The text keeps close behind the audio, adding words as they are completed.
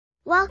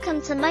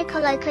Welcome to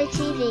Moko Loko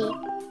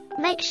TV.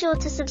 Make sure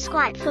to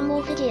subscribe for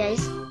more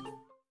videos.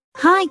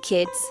 Hi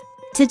kids!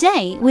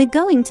 Today we're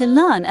going to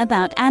learn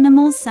about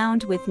animals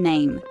sound with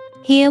name.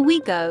 Here we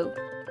go.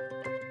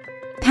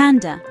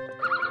 Panda.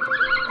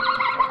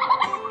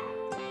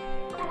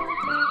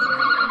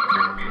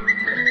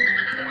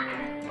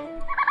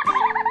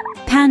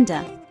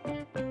 Panda.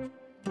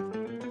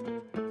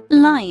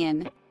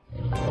 Lion.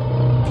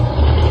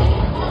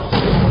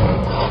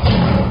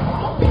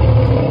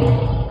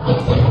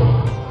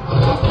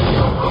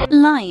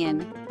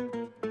 Lion.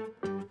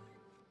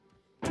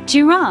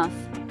 Giraffe.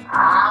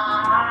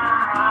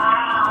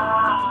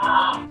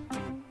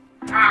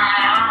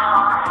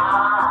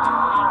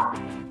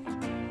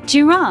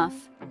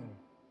 Giraffe.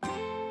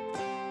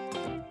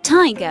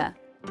 Tiger.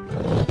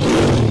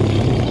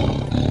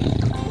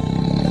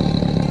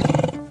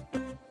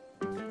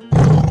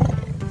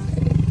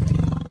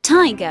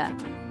 Tiger.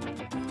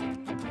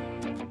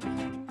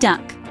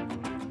 Duck.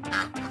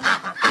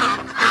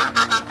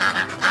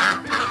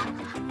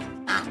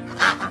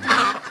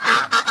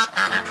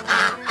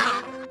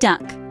 Duck.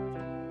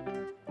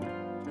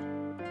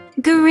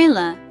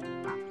 Gorilla.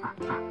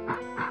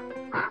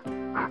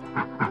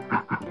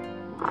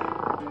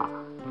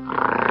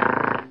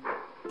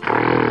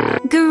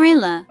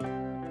 Gorilla.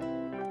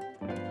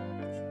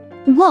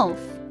 Wolf.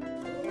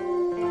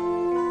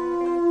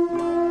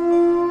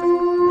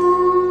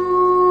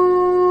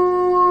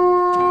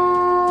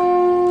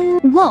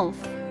 Wolf.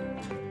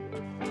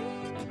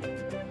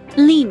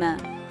 Lemur.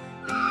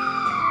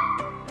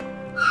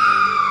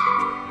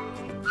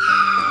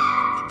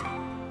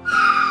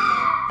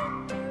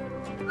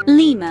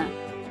 Lemur.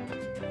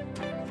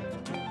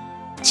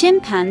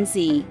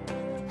 Chimpanzee.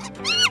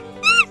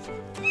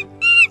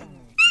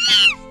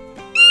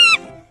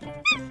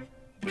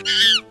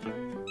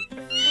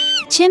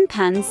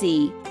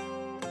 Chimpanzee.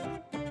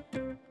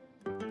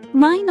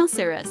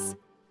 Rhinoceros.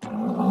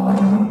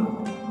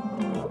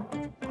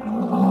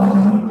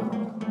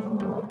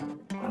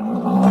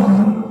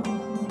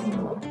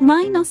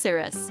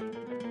 Rhinoceros.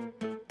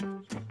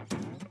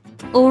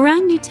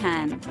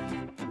 Orangutan.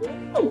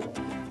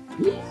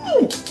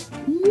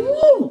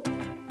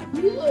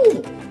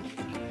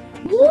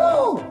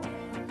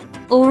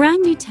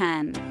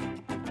 Orangutan.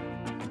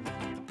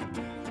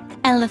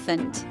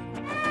 Elephant.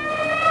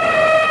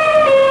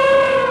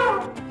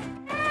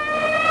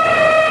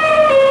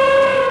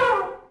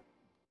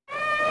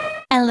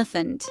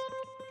 Elephant.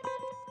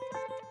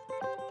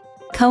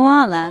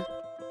 Koala.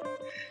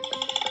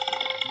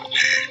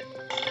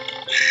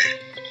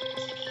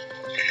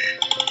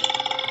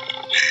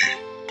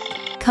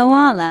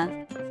 Koala.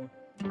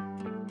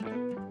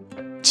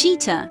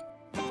 Cheetah.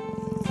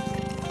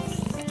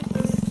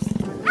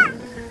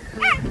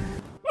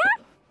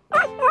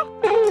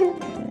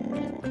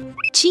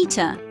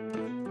 Cheetah.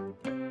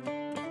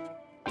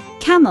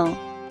 Camel.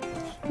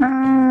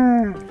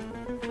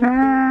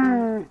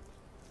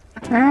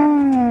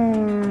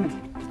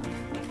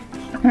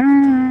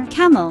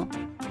 Camel.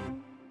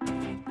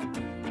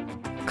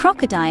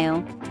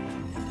 Crocodile.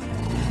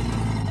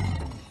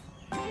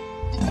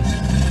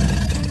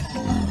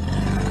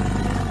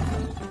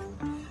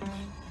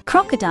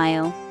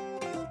 Crocodile.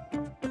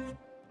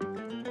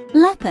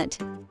 Leopard.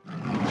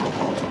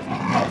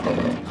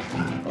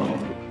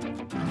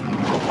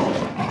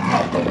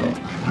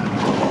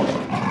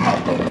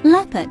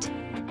 Leopard.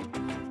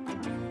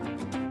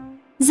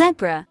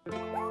 Zebra.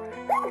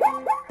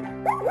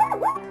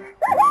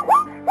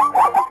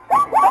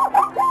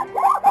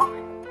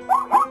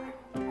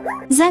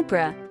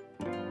 Zebra.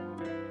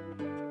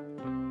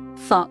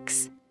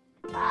 Fox.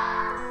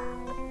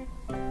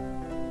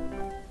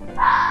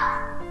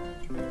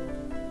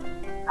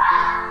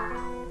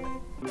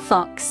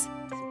 Fox.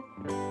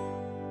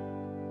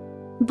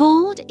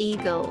 Bald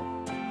eagle.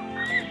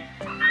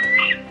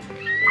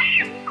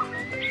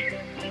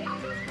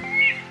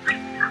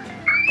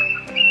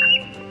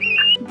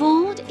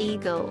 Bald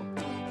eagle.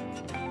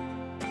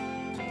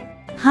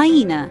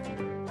 Hyena.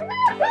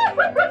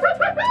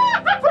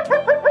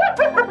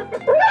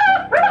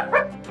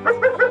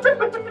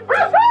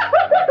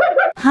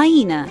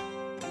 Hyena.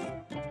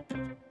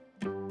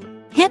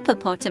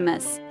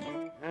 Hippopotamus.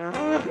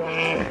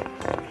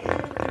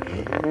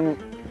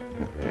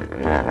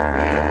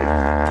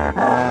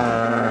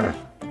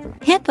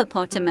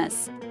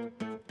 Hippopotamus.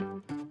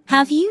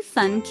 Have you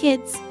fun,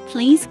 kids?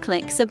 Please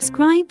click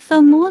subscribe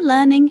for more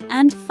learning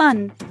and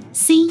fun.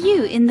 See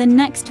you in the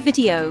next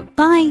video.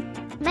 Bye.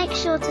 Make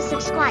sure to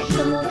subscribe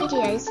for more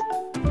videos.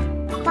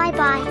 Bye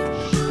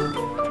bye.